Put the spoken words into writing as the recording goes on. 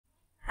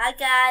Hi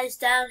guys,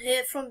 down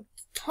here from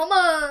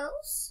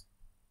Thomas.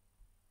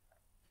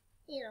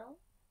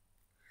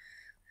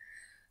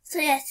 So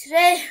yeah,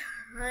 today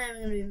I'm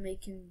going to be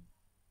making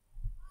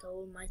the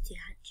almighty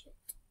hatchet,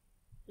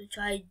 which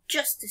I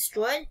just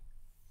destroyed.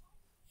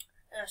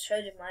 And I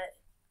showed in my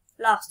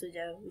last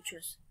video, which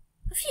was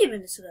a few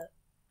minutes ago.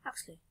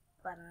 Actually,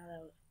 about an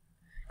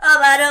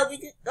hour.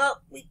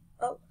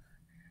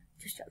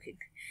 Just joking.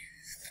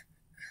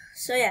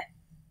 So yeah,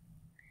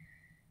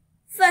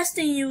 first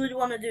thing you would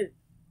want to do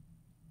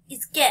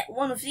is get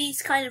one of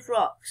these kind of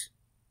rocks.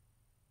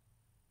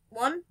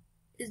 One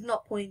is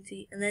not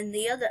pointy, and then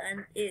the other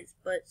end is,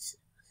 but it's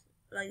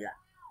like that.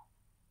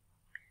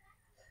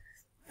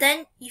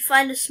 Then you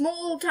find a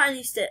small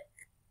tiny stick.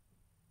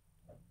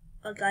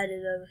 I got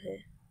it over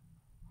here.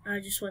 I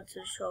just went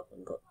to the shop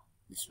and got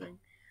this ring.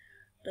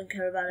 Don't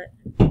care about it.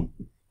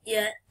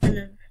 Yeah,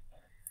 and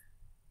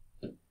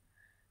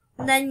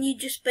then you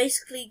just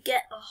basically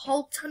get a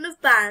whole ton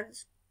of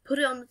bands, put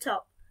it on the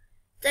top.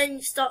 Then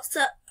you start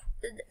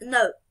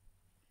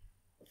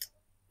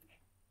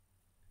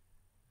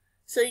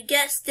So you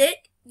get a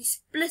stick, you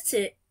split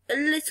it a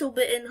little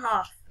bit in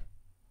half.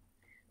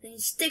 Then you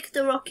stick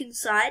the rock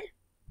inside.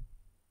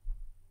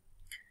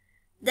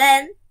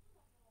 Then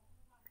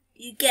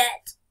you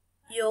get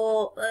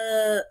your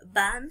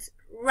band,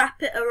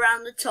 wrap it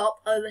around the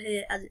top over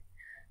here,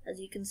 as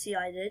you can see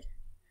I did.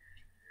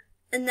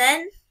 And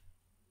then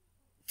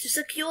to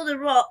secure the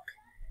rock,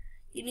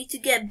 you need to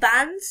get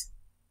bands,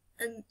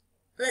 and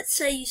let's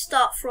say you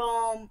start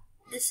from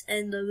this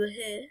end over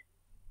here,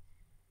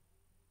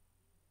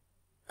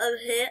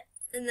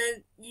 and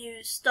then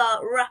you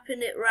start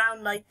wrapping it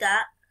round like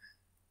that,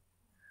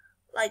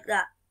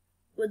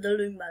 with the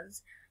loom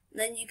bands. And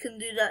then you can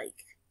do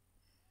like,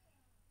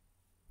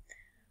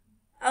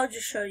 I'll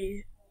just show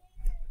you.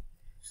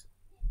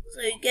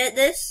 So you get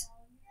this,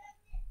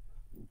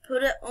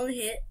 put it on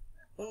here,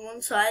 on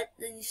one side,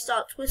 then you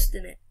start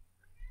twisting it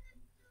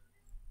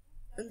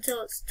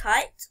until it's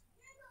tight.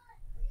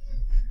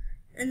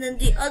 And then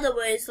the other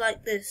way is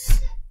like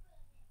this.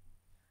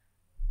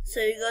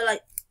 So you go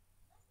like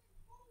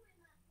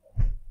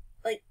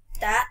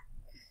that.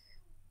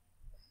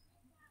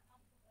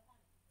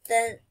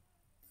 Then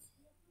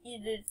you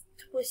do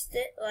twist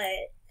it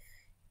like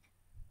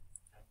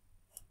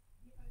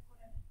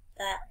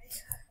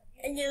that.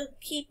 And you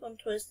keep on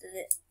twisting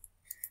it.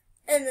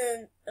 And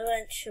then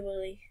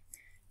eventually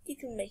you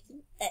can make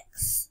an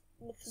X,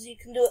 because you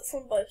can do it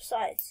from both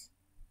sides.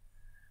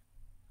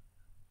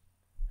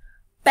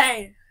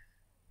 Bang!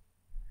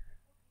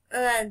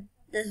 And then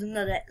there's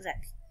another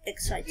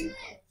exciting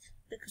part,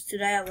 because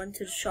today I went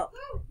to the shop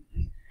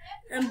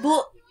and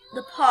bought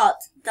the part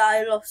that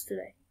I lost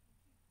today.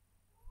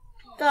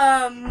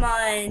 Don't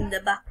mind the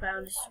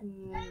background, it's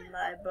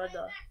my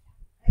brother.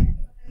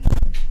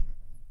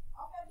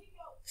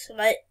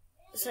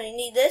 So you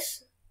need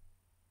this,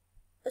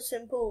 a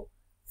simple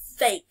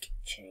fake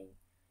chain.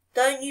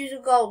 Don't use a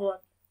gold one,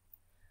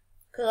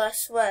 because I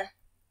swear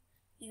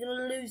you're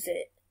gonna lose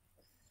it.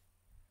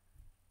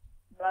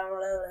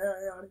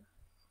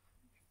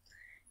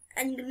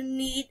 And you're gonna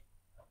need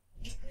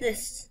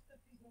this.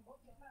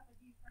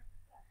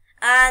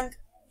 And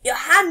your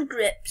hand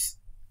grips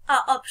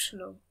are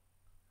optional.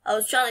 I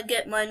was trying to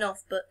get mine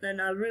off, but then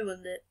I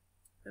ruined it,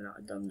 and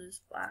I done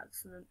this by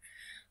accident.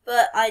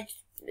 But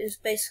it's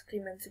basically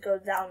meant to go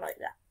down like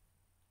that.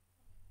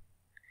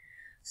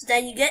 So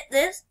then you get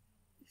this.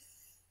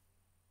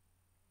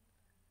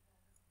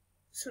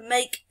 So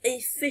make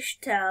a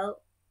fishtail.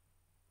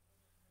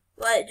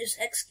 Right, just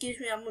excuse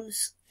me, I'm going to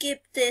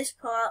skip this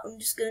part. I'm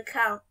just going to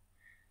count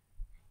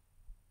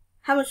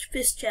how much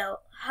fishtail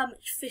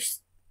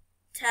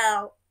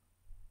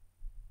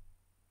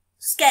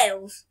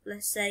scales,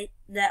 let's say,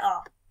 there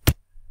are.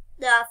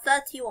 There are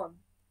 31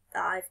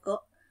 that I've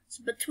got.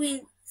 So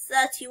between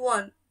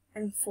 31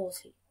 and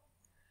 40.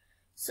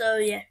 So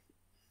yeah.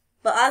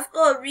 But I've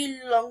got a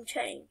really long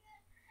chain.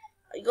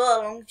 I got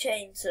a long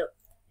chain, so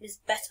it's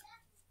better.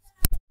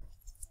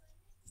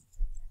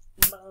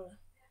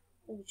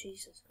 Oh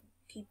Jesus!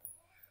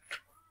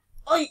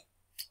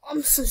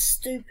 I'm so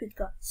stupid,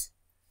 guys.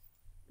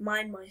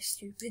 Mind my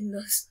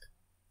stupidness.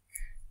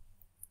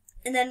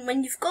 And then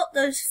when you've got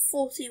those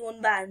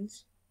 41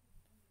 bands,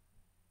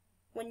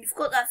 when you've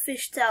got that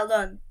fishtail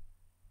done,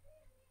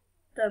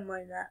 don't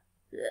mind that.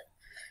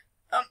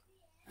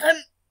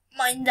 Don't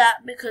mind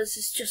that, because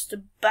it's just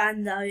a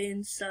band that I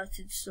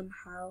inserted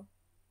somehow.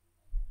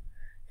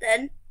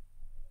 Then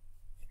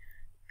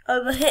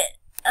over here,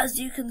 as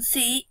you can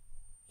see,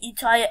 you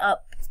tie it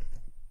up.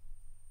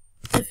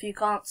 If you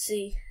can't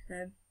see,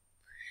 then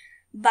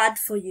bad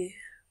for you,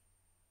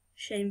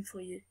 shame for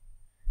you,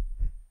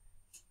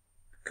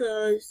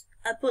 because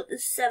I put the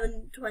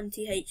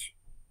 720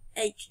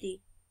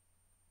 HD.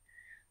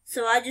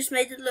 So I just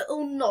made a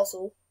little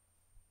nozzle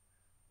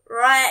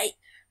right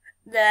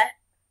there,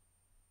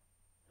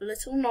 a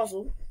little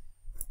nozzle.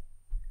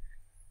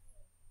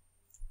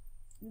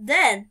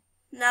 Then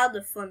now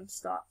the fun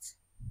starts.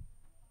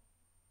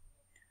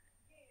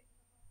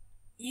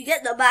 You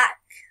get the back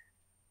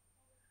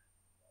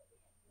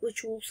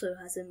which also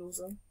has a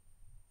nozzle.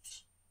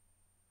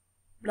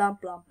 Blah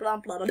blah blah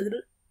blah blah.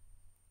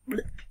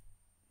 Blah.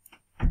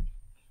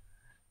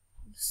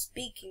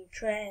 Speaking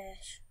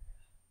trash.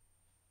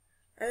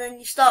 And then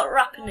you start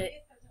wrapping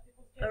it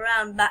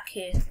around back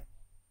here.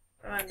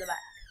 Around the back.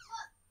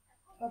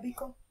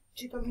 Fabiko,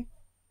 czytaj.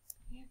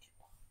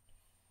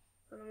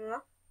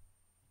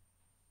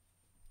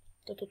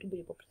 To tu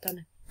będzie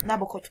popytane. Na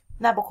bok chodź,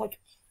 na bok chodź.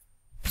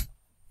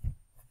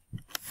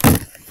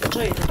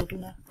 Co jest to tu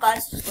na?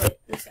 Guys, just wait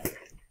a second.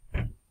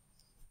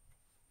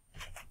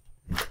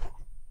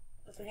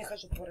 No to niechaj,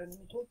 że porę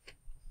mi tu.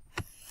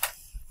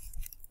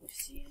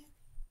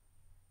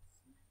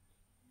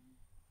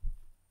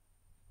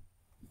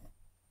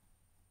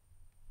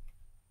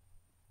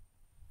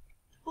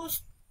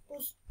 Push.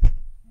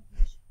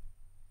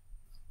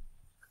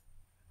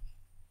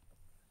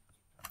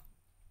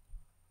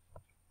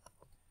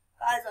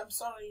 Guys, I'm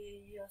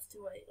sorry you have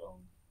to wait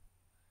long.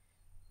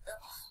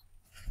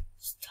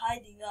 Just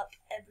tidying up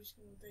every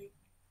single day.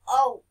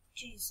 Oh,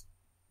 jeez.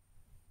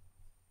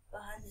 My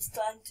hand is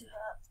starting to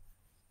hurt.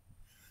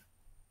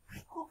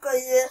 Okay,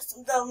 yes,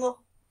 I'm down now.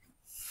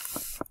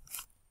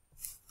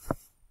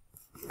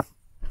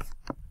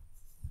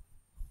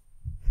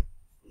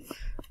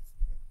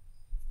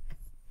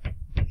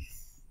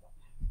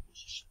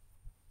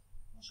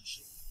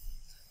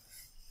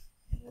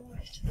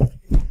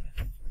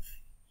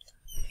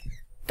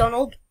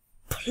 Donald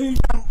Plump.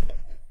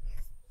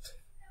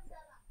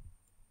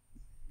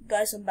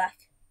 Guys, I'm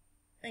back.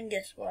 And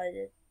guess what I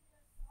did?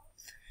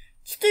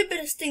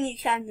 Stupidest thing you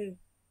can do.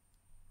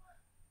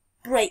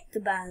 Break the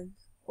band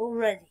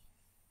already.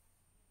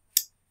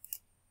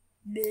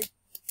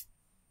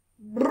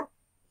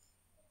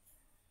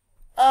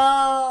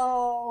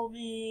 I'll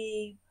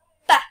be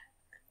back.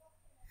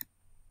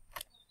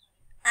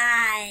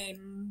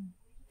 I'm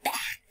back.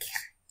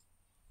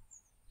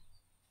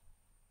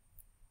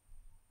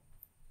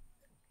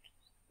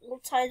 All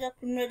tied up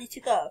and ready to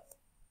go.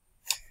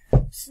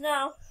 So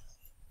now,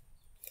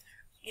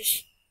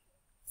 just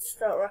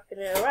start wrapping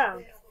it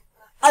around,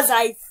 as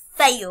I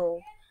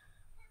failed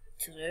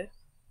to do.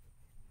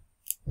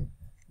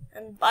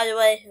 And by the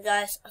way,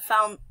 guys, I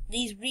found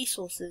these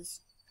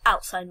resources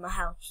outside my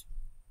house,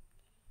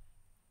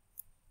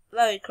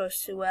 very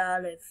close to where I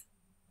live,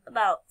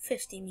 about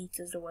 50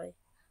 meters away.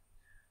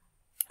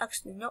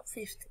 Actually, not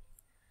 50,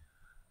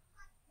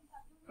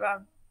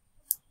 around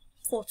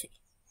 40.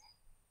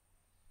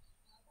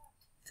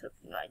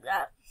 Something like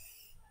that.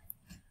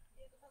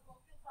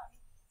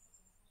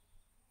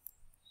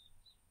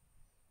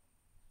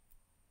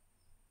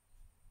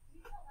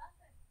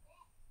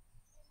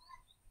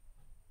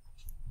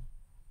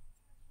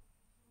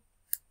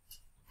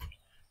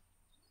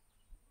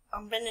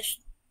 I'm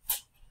finished.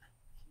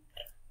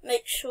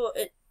 Make sure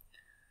it's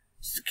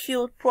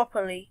secured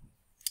properly.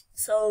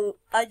 So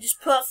I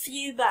just put a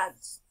few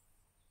bands.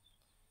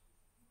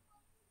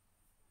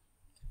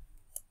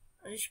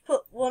 I just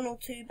put 1 or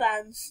 2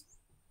 bands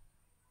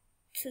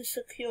to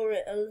secure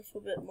it a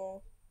little bit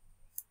more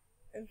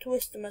and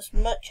twist them as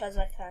much as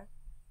I can.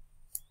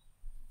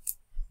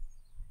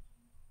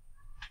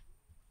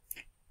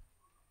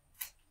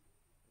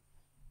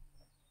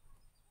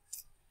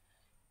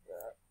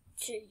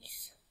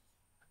 Jeez.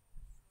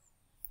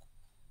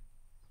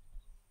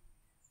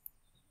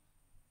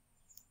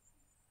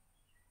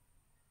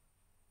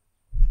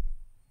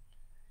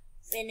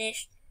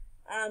 Finished.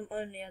 I'm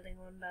only adding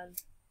 1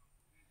 band.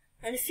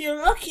 And if you're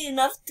lucky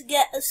enough to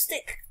get a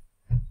stick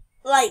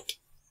like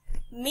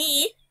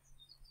me,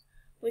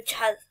 which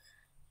has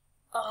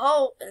a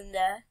hole in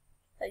there,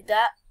 like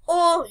that,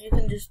 or you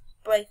can just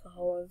break a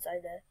hole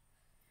inside there,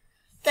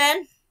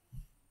 then,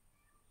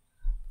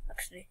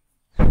 actually,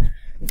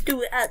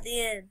 do it at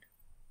the end.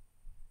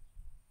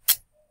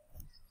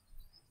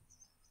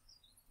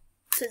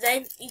 So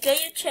then, you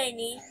get your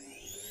chainy.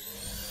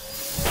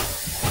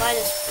 Mine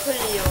is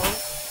pretty long,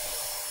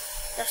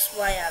 that's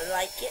why I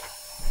like it.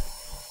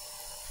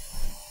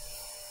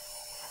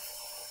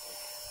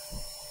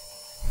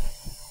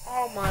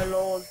 Oh my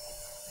lord.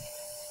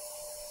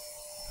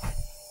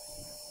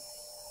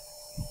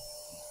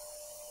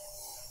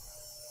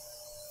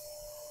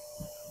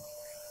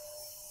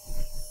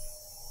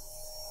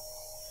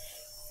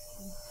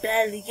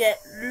 Barely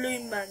get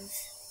lumens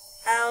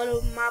out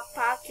of my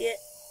pocket.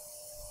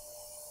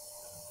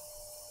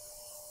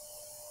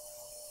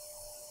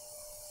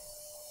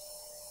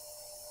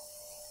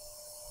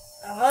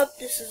 I hope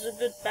this is a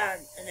good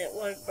band and it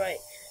won't break.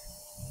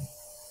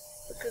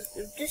 Because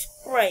if this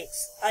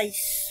breaks, I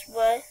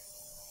swear,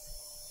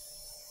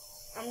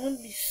 I'm gonna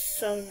be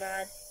so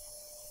mad.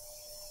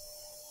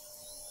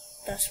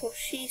 That's what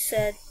she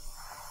said.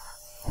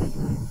 I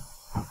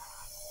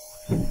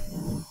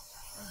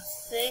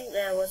think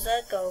there was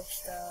a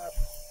ghost up.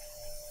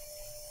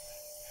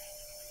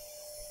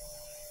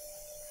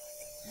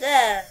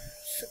 There,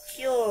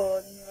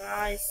 secure,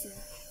 nice and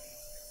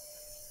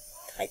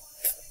tight.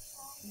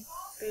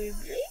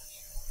 Boobly.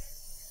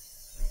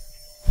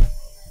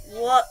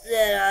 What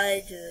did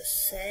I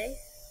just say?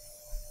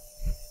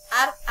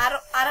 I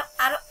don't.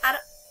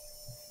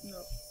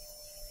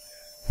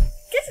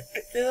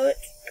 do it.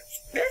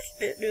 Just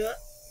do it.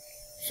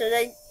 So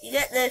then you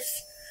get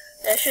this.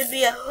 There should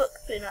be a hook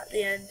pin at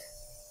the end.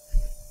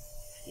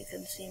 You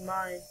can see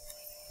mine.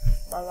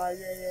 While I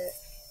did it.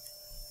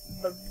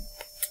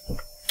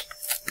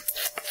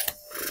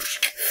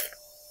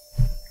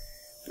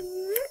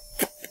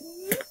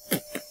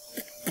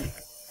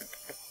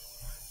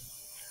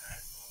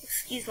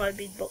 Excuse my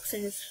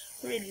beatboxing, it's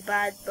really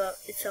bad, but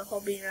it's a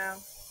hobby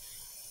now.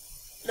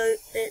 No,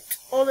 it's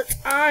all the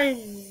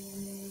time.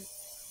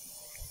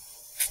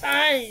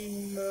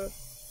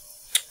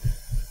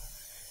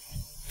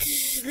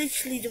 This is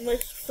literally the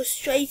most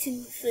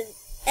frustrating thing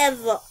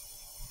ever.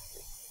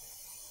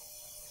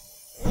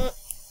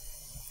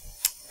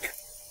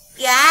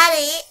 Got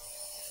it.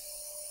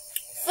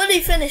 Fully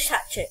finished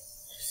hatchet.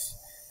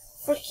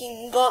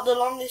 Freaking got the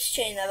longest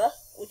chain ever,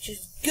 which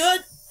is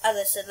good, as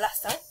I said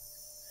last time.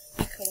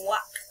 You can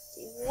whack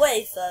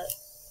way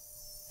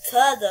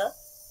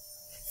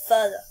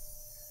further.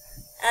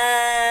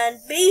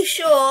 And be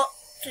sure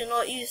to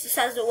not use this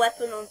as a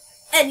weapon on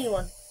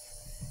anyone.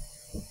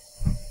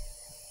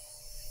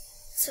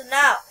 So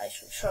now I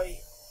shall show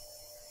you.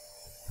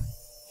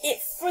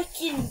 It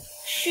freaking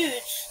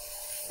shoots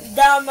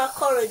down my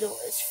corridor.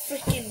 It's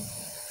freaking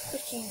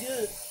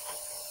good.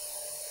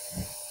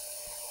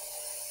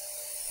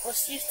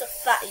 Let's use the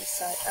fatty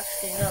side.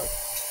 Actually, no.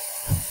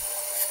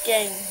 It's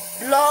getting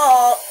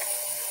blocked.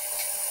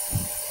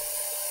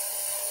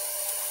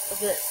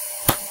 Look at this.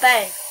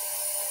 Bang.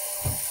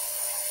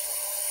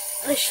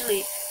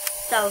 Literally,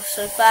 that was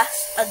so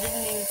fast. I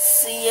didn't even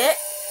see it.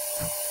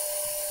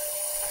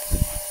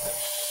 The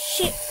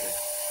shit was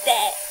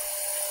dead.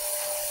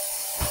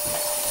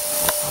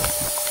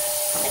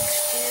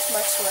 Excuse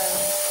my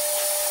swearing.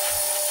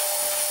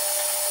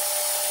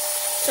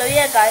 So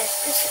yeah, guys,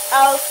 this is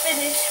our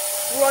finished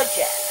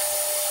project.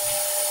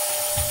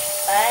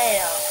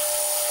 Bam.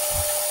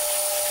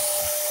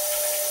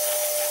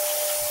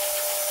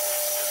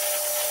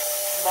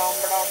 Blam,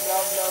 blam,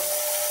 blam, blam.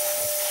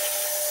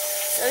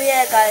 So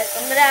yeah, guys,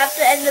 I'm gonna have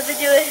to end the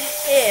video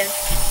here.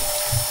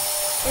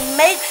 And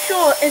make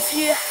sure, if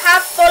you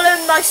have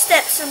followed my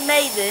steps and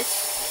made this,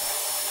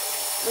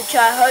 which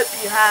I hope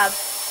you have,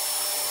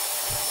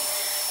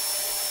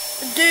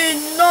 do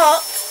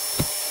not,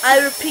 I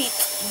repeat,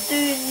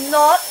 do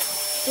not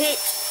hit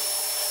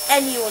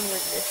anyone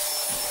with this.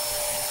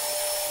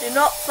 Do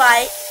not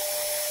fight,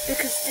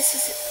 because this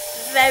is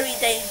very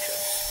dangerous.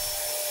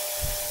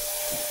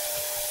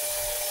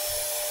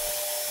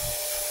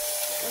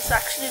 This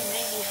actually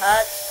really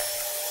hurts,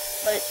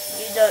 but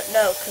you don't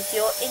know because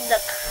you're in the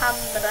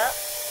camera.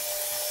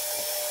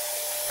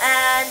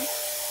 And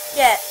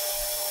yeah,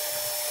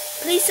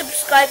 please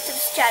subscribe to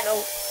this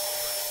channel.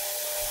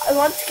 I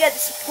want to get the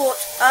support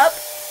up.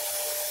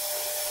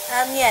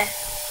 And yeah,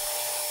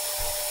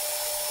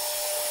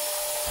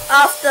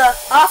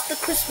 after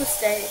Christmas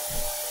Day,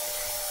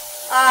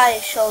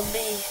 I shall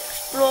be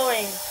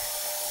exploring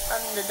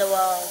under the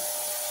world.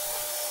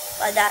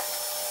 By that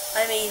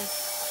I mean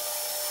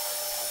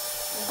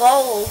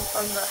gold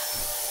under.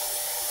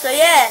 So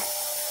yeah,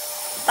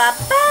 bye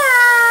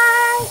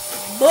bye.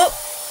 Boop.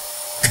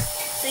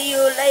 See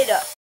you later.